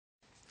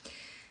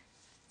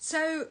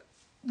So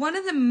one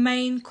of the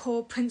main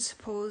core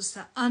principles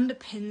that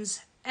underpins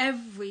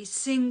every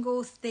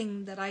single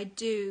thing that I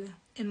do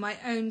in my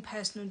own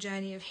personal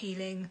journey of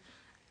healing,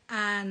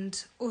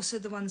 and also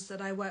the ones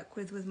that I work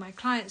with my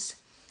clients,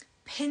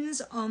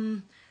 pins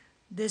on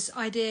this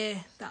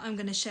idea that I'm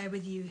going to share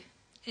with you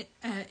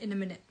in a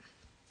minute.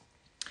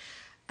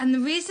 And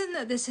the reason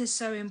that this is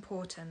so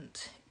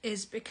important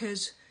is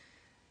because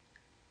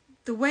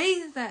the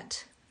way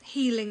that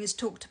healing is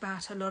talked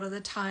about a lot of the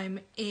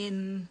time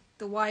in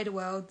the wider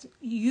world,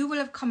 you will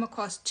have come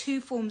across two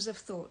forms of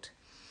thought.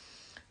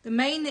 The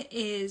main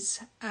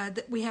is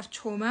that we have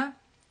trauma,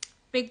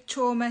 big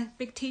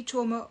T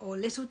trauma or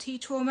little t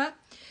trauma,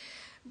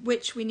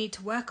 which we need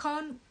to work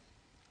on,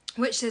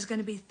 which there's going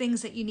to be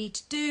things that you need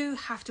to do,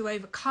 have to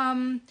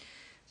overcome,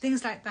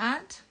 things like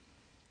that.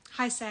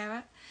 Hi,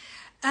 Sarah.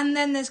 And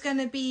then there's going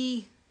to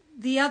be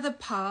the other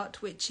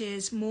part, which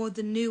is more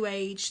the new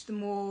age, the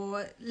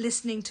more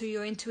listening to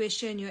your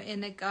intuition, your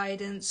inner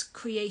guidance,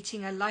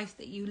 creating a life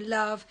that you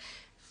love,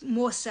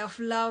 more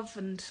self-love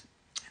and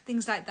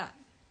things like that.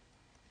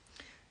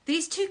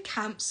 These two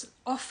camps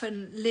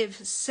often live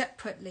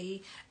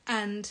separately,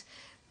 and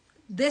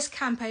this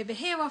camp over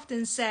here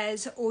often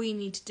says all you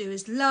need to do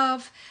is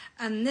love,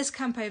 and this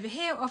camp over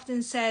here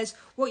often says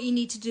what you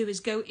need to do is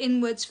go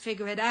inwards,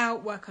 figure it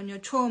out, work on your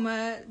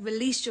trauma,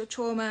 release your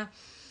trauma,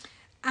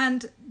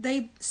 and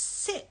they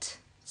sit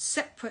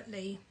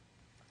separately.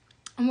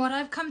 And what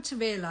I've come to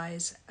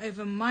realize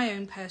over my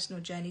own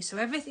personal journey, so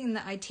everything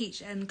that I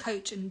teach and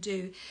coach and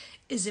do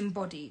is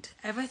embodied.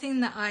 Everything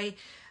that I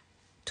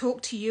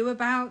talk to you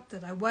about,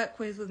 that I work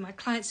with my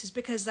clients, is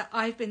because that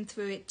I've been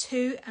through it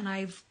too, and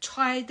I've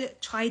tried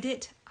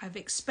it, I've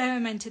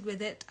experimented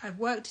with it, I've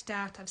worked it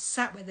out, I've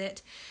sat with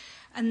it,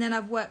 and then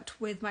I've worked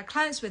with my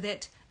clients with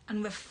it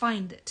and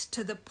refined it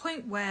to the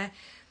point where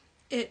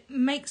it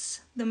makes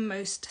the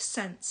most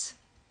sense.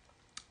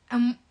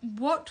 And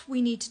what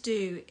we need to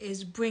do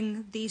is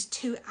bring these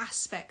two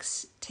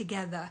aspects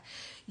together,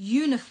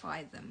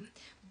 unify them,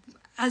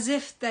 as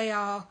if they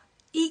are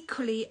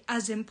equally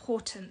as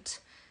important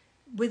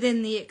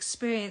within the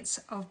experience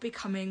of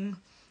becoming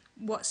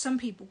what some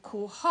people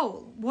call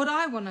whole. What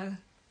I want to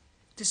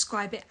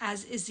describe it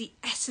as is the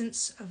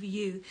essence of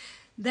you.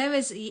 There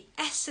is the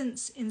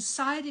essence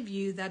inside of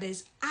you that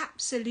is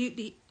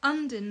absolutely,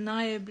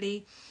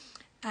 undeniably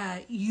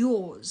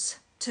yours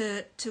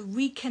to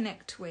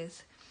reconnect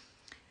with.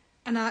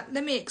 And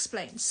let me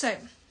explain. So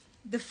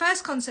the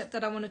first concept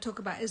that I want to talk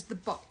about is the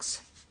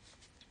box.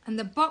 And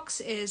the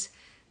box is,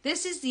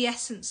 this is the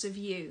essence of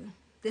you.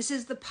 This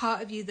is the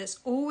part of you that's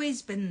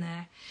always been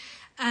there.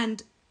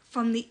 And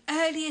from the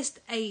earliest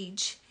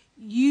age,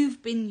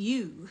 you've been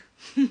you,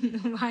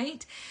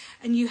 right?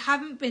 And you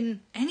haven't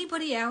been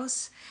anybody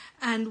else.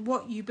 And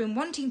what you've been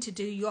wanting to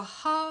do, you're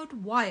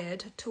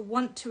hardwired to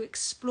want to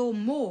explore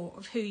more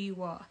of who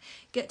you are,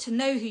 get to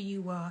know who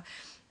you are,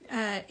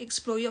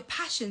 explore your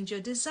passions,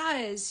 your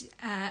desires,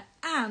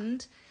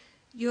 and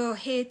you're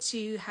here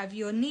to have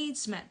your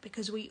needs met,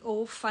 because we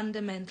all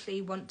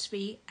fundamentally want to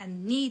be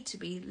and need to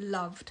be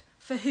loved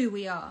for who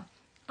we are,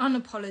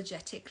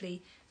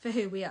 unapologetically for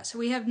who we are. So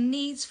we have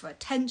needs for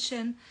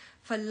attention,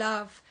 for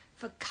love,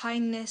 for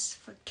kindness,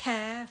 for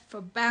care,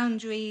 for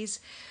boundaries,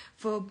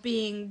 for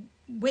being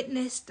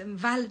witnessed and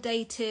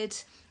validated,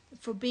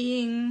 for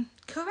being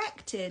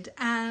corrected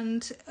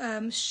and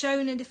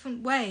shown a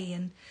different way.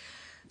 And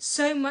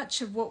so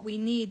much of what we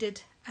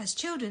needed as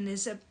children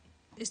is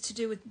to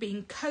do with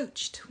being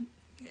coached.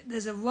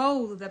 There's a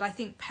role that I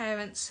think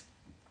parents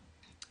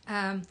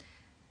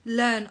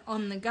learn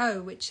on the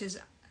go, which is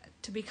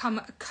to become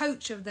a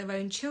coach of their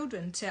own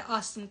children, to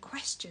ask them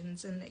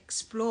questions and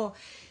explore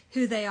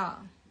who they are.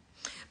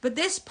 But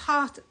this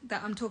part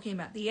that I'm talking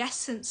about, the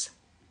essence,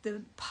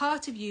 the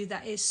part of you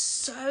that is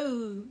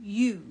so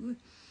you,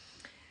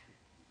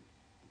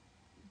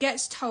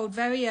 gets told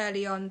very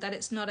early on that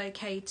it's not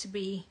okay to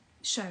be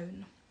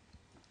shown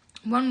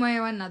one way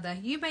or another.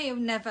 You may have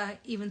never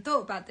even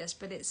thought about this,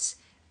 but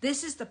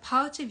this is the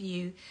part of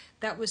you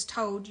that was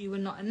told you were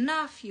not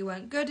enough, you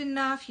weren't good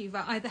enough, you've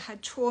either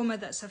had trauma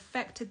that's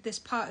affected this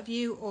part of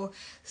you, or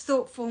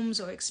thought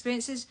forms or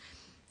experiences.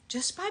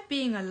 Just by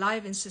being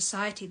alive in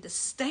society, the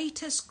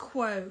status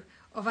quo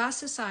of our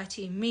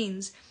society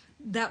means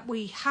that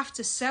we have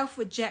to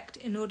self-reject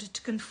in order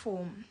to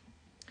conform.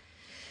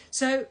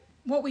 So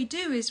what we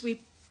do is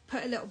we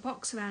put a little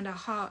box around our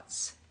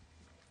hearts.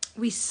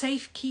 We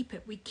safe keep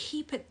it. We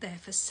keep it there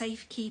for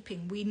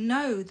safekeeping. We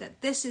know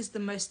that this is the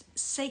most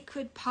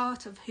sacred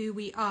part of who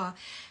we are,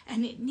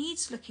 and it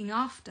needs looking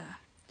after.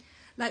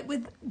 Like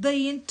with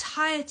the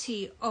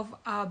entirety of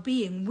our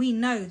being, we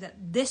know that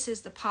this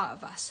is the part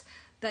of us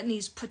that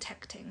needs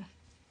protecting.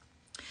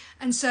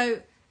 And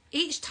so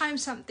each time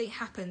something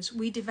happens,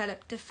 we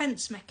develop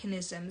defense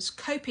mechanisms,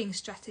 coping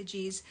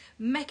strategies,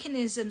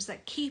 mechanisms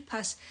that keep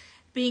us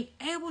being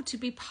able to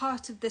be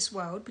part of this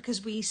world,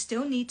 because we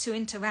still need to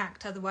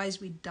interact,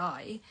 otherwise we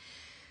die,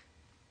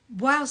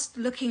 whilst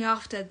looking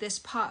after this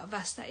part of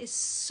us that is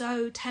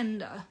so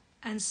tender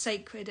and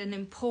sacred and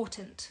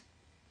important.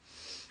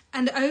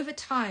 And over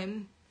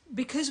time,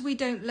 because we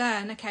don't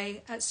learn,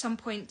 okay, at some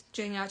point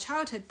during our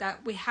childhood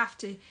that we have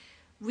to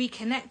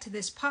reconnect to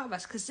this part of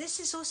us, because this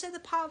is also the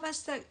part of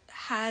us that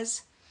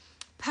has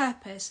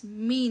purpose,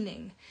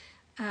 meaning,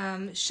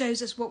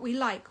 shows us what we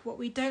like, what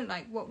we don't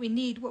like, what we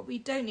need, what we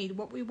don't need,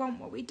 what we want,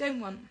 what we don't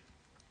want.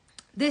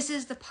 This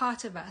is the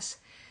part of us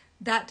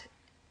that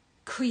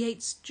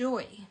creates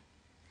joy,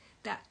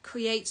 that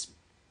creates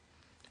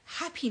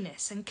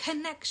happiness and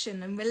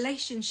connection and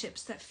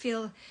relationships that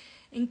feel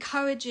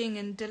encouraging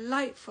and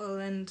delightful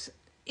and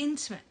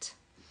intimate.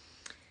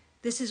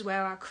 This is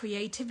where our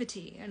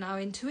creativity and our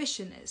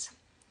intuition is.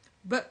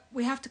 But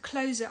we have to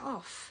close it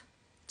off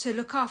to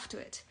look after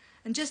it.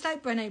 And just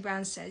like Brené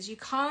Brown says, you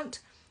can't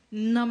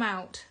numb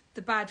out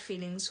the bad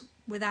feelings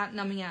without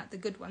numbing out the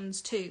good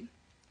ones too.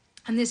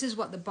 And this is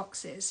what the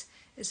box is.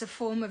 It's a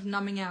form of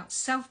numbing out,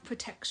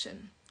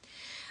 self-protection.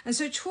 And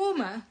so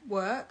trauma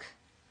work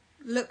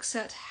looks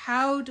at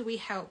how do we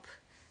help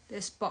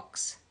this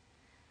box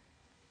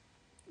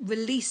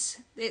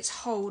release its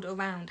hold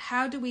around.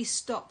 How do we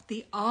stop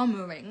the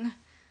armoring,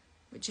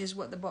 which is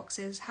what the box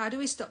is. How do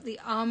we stop the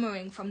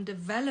armoring from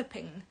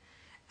developing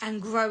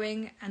and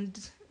growing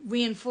and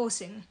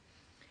reinforcing?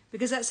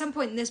 Because at some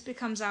point this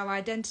becomes our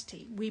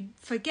identity. We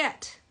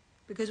forget,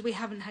 because we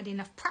haven't had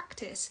enough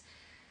practice,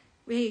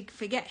 we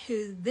forget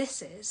who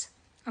this is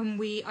and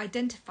we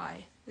identify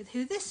with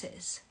who this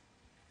is.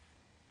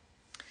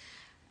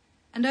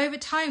 And over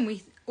time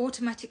we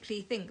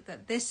automatically think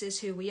that this is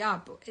who we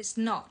are, but it's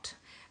not.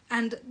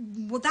 And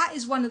that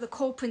is one of the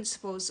core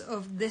principles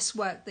of this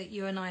work that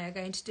you and I are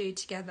going to do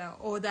together,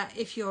 or that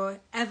if you're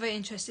ever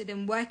interested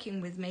in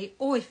working with me,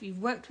 or if you've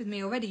worked with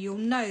me already, you'll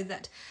know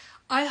that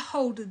I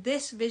hold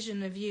this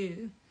vision of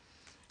you,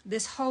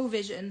 this whole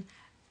vision,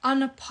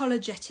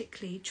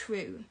 unapologetically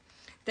true.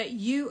 That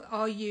you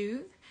are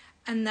you,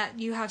 and that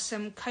you have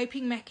some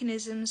coping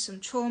mechanisms, some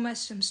trauma,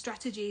 some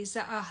strategies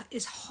that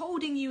is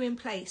holding you in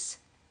place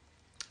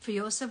for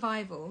your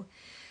survival.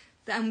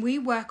 And we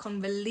work on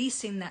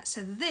releasing that,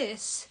 so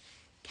this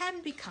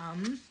can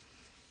become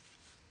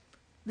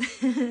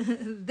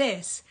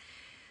this.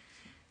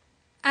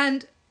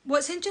 And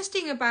what's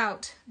interesting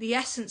about the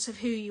essence of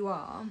who you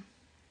are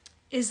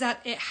is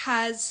that it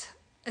has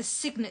a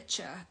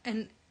signature,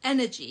 an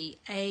energy,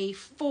 a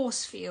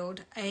force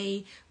field,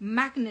 a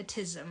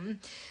magnetism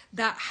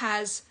that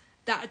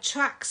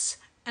attracts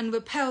and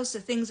repels the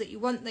things that you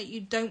want, that you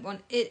don't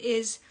want. It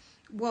is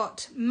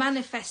what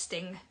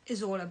manifesting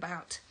is all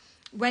about.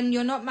 When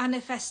you're not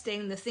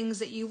manifesting the things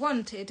that you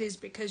want, it is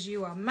because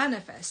you are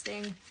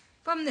manifesting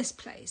from this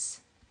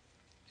place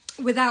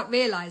without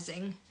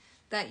realizing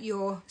that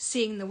you're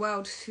seeing the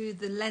world through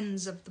the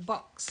lens of the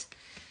box.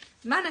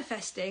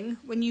 Manifesting,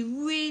 when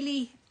you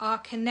really are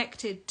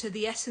connected to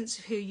the essence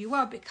of who you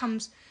are,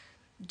 becomes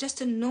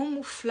just a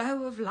normal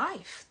flow of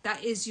life.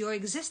 That is your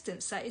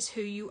existence. That is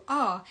who you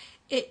are.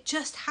 It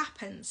just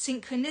happens.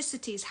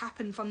 Synchronicities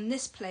happen from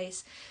this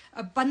place.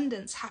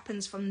 Abundance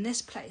happens from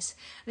this place.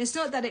 And it's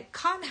not that it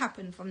can't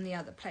happen from the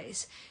other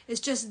place. It's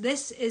just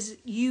this is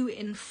you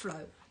in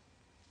flow.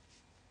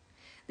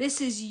 This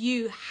is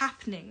you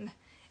happening,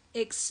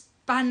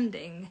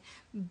 expanding,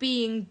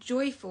 being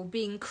joyful,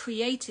 being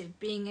creative,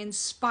 being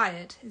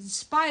inspired.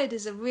 Inspired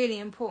is a really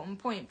important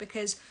point,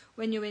 because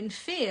when you're in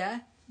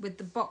fear, with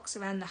the box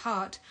around the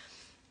heart,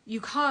 you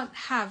can't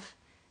have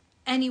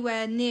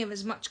anywhere near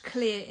as much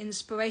clear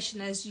inspiration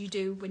as you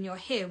do when you're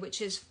here,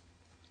 which is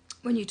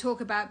when you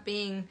talk about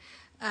being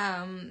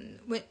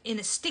in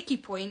a sticky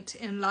point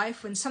in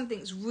life, when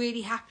something's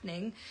really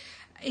happening.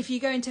 If you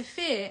go into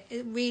fear,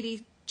 it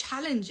really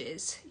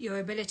challenges your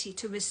ability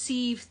to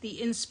receive the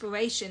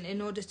inspiration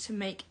in order to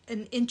make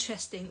an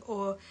interesting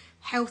or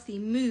healthy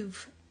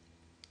move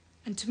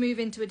and to move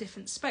into a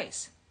different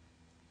space.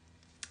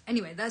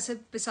 Anyway, that's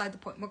beside the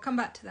point. We'll come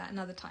back to that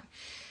another time.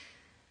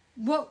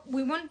 What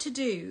we want to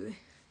do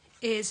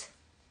is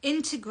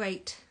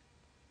integrate,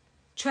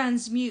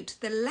 transmute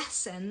the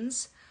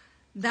lessons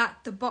that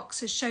the box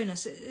has shown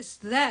us. It's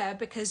there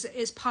because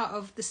it's part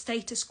of the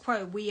status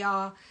quo. We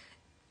are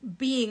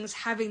beings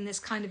having this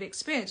kind of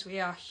experience.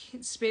 We are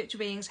spiritual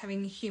beings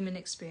having a human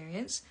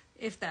experience.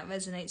 If that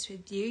resonates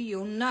with you,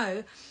 you'll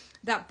know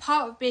that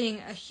part of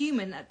being a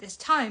human at this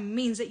time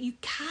means that you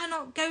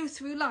cannot go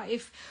through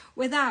life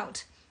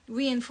without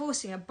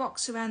reinforcing a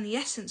box around the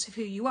essence of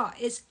who you are.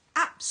 It's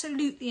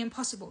absolutely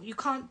impossible. You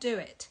can't do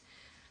it.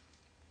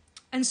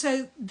 And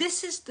so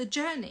this is the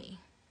journey.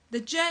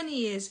 The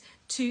journey is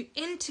to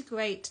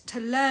integrate, to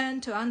learn,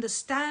 to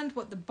understand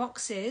what the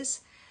box is,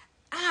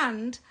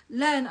 and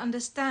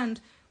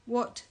understand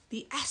what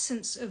the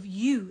essence of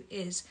you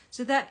is.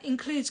 So that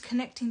includes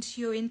connecting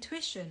to your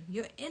intuition,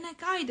 your inner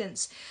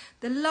guidance,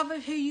 the love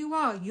of who you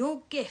are,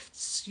 your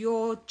gifts,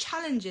 your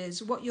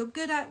challenges, what you're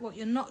good at, what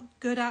you're not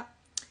good at,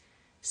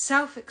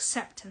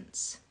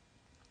 self-acceptance,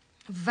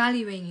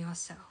 valuing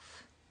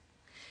yourself.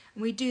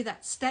 And we do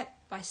that step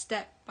by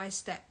step by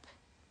step.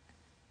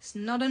 It's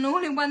not an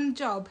all-in-one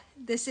job.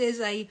 This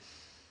is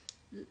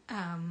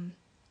an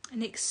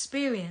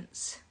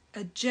experience,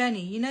 a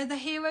journey. You know the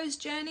hero's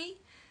journey?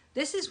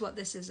 This is what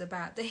this is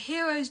about. The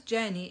hero's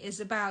journey is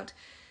about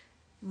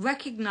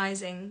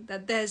recognizing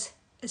that there's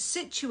a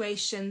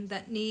situation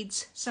that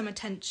needs some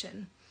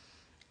attention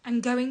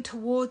and going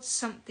towards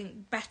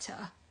something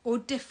better or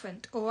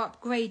different or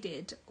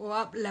upgraded or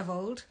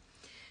up-leveled,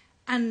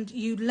 and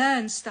you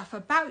learn stuff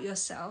about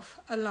yourself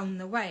along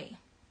the way.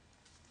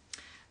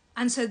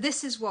 And so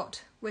this is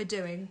what we're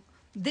doing.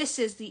 This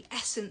is the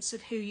essence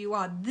of who you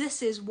are.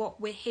 This is what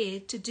we're here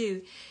to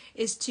do,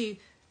 is to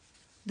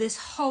this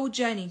whole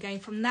journey going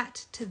from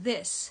that to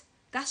this.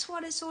 That's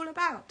what it's all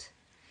about.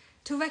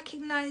 To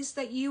recognize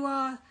that you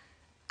are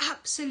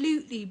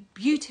absolutely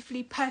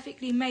beautifully,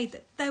 perfectly made,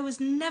 that there was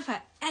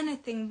never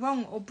anything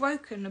wrong or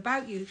broken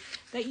about you,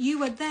 that you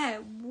were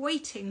there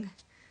waiting,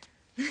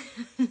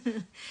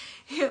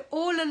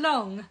 all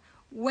along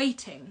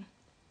waiting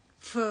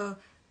for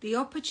the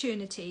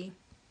opportunity.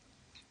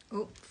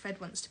 Oh, Fred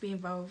wants to be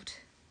involved.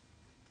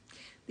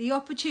 The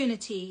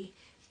opportunity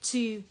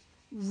to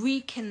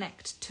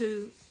reconnect,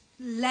 to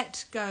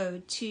let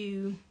go,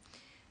 to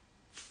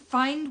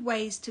find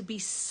ways to be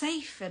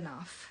safe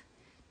enough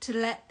to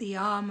let the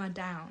armor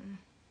down.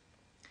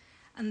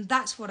 And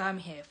that's what I'm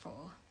here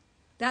for.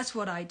 That's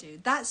what I do.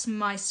 That's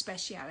my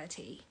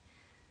speciality.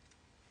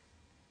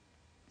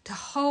 To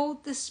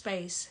hold the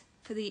space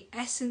for the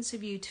essence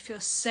of you to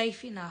feel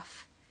safe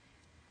enough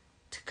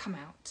to come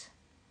out.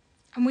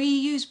 And we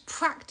use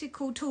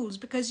practical tools,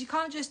 because you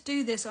can't just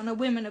do this on a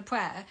whim and a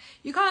prayer.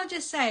 You can't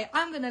just say,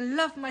 I'm going to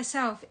love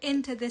myself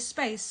into this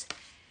space.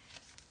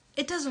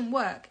 It doesn't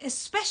work,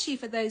 especially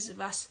for those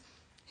of us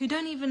who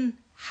don't even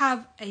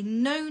have a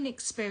known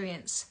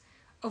experience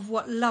of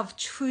what love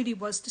truly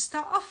was to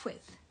start off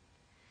with.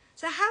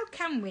 So how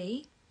can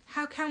we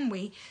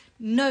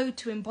know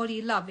to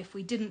embody love if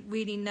we didn't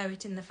really know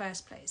it in the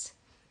first place?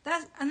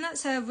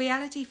 That's a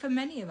reality for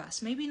many of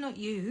us. Maybe not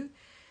you,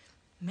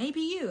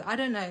 maybe you, I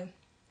don't know.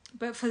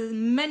 But for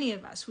many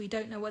of us, we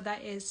don't know what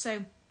that is. So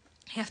you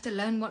have to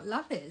learn what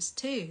love is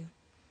too.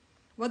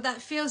 What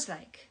that feels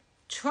like.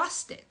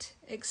 Trust it,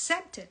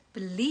 accept it,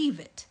 believe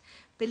it.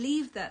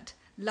 Believe that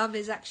love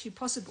is actually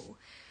possible.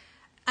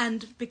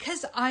 And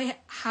because I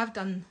have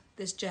done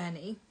this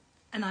journey,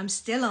 and I'm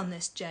still on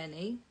this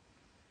journey,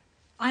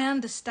 I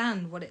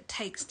understand what it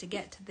takes to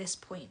get to this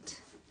point.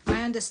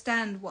 I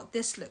understand what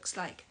this looks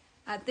like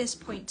at this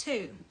point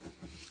too.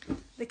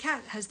 The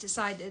cat has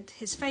decided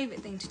his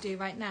favourite thing to do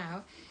right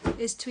now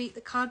is to eat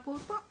the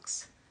cardboard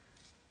box.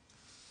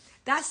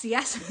 That's the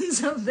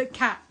essence of the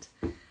cat.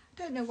 I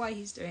don't know why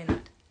he's doing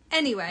that.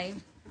 Anyway,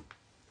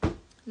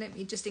 let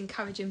me just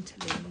encourage him to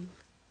leave.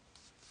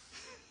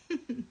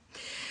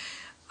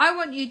 I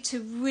want you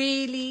to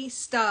really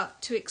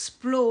start to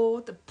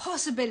explore the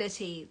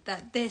possibility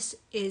that this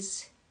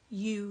is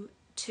you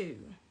too.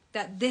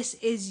 That this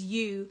is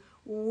you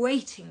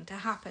waiting to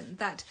happen.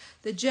 That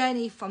the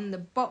journey from the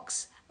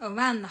box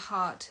around the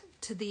heart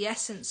to the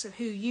essence of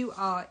who you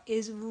are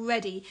is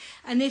ready.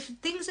 And if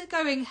things are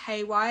going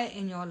haywire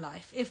in your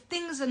life, if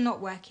things are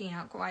not working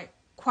out quite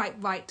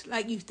right,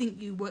 like you think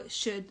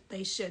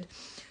they should,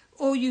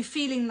 or you're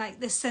feeling like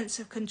this sense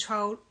of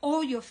control,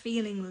 or you're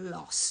feeling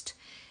lost,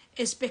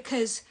 it's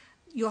because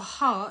your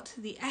heart,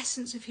 the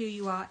essence of who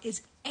you are,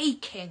 is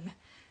aching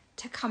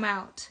to come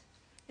out.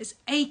 It's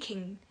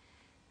aching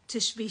to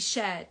be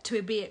shared,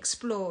 to be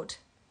explored.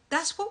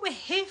 That's what we're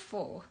here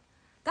for.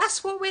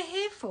 That's what we're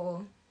here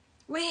for.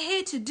 We're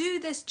here to do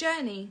this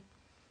journey.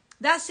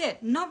 That's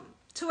it. Not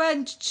to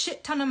earn a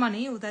shit ton of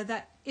money, although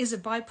that is a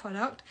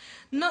byproduct.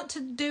 Not to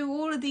do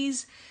all of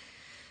these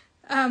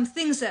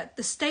things that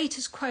the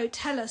status quo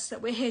tell us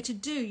that we're here to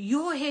do.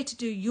 You're here to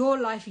do your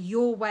life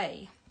your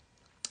way.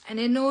 And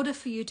in order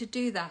for you to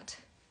do that,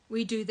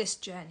 we do this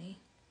journey.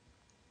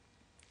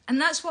 And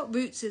that's what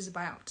Roots is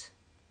about.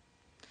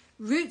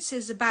 Roots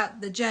is about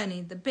the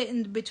journey, the bit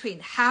in between.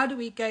 How do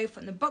we go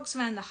from the box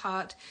around the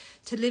heart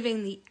to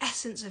living the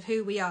essence of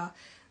who we are?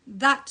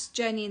 That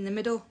journey in the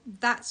middle,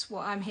 that's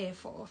what I'm here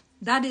for.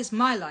 That is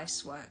my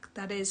life's work.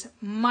 That is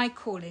my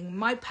calling,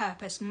 my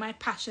purpose, my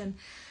passion.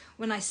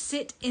 When I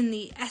sit in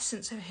the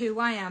essence of who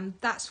I am,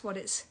 that's what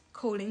it's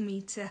calling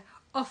me to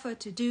offer,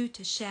 to do,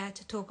 to share,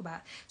 to talk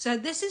about. So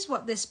this is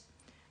what this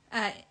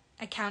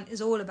account is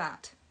all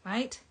about,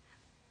 right?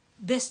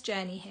 This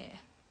journey here.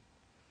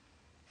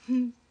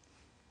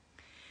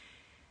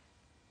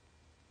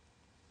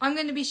 I'm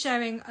going to be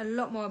sharing a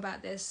lot more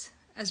about this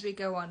as we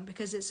go on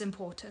because it's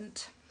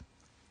important.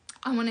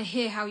 I want to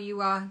hear how you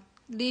are.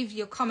 Leave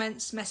your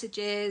comments,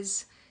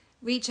 messages,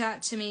 reach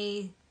out to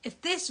me. If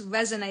this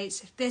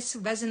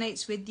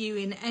resonates with you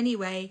in any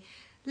way,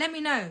 let me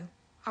know.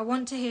 I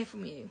want to hear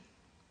from you.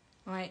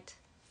 All right.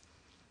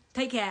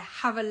 Take care.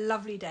 Have a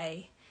lovely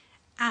day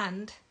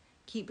and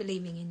keep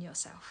believing in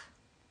yourself.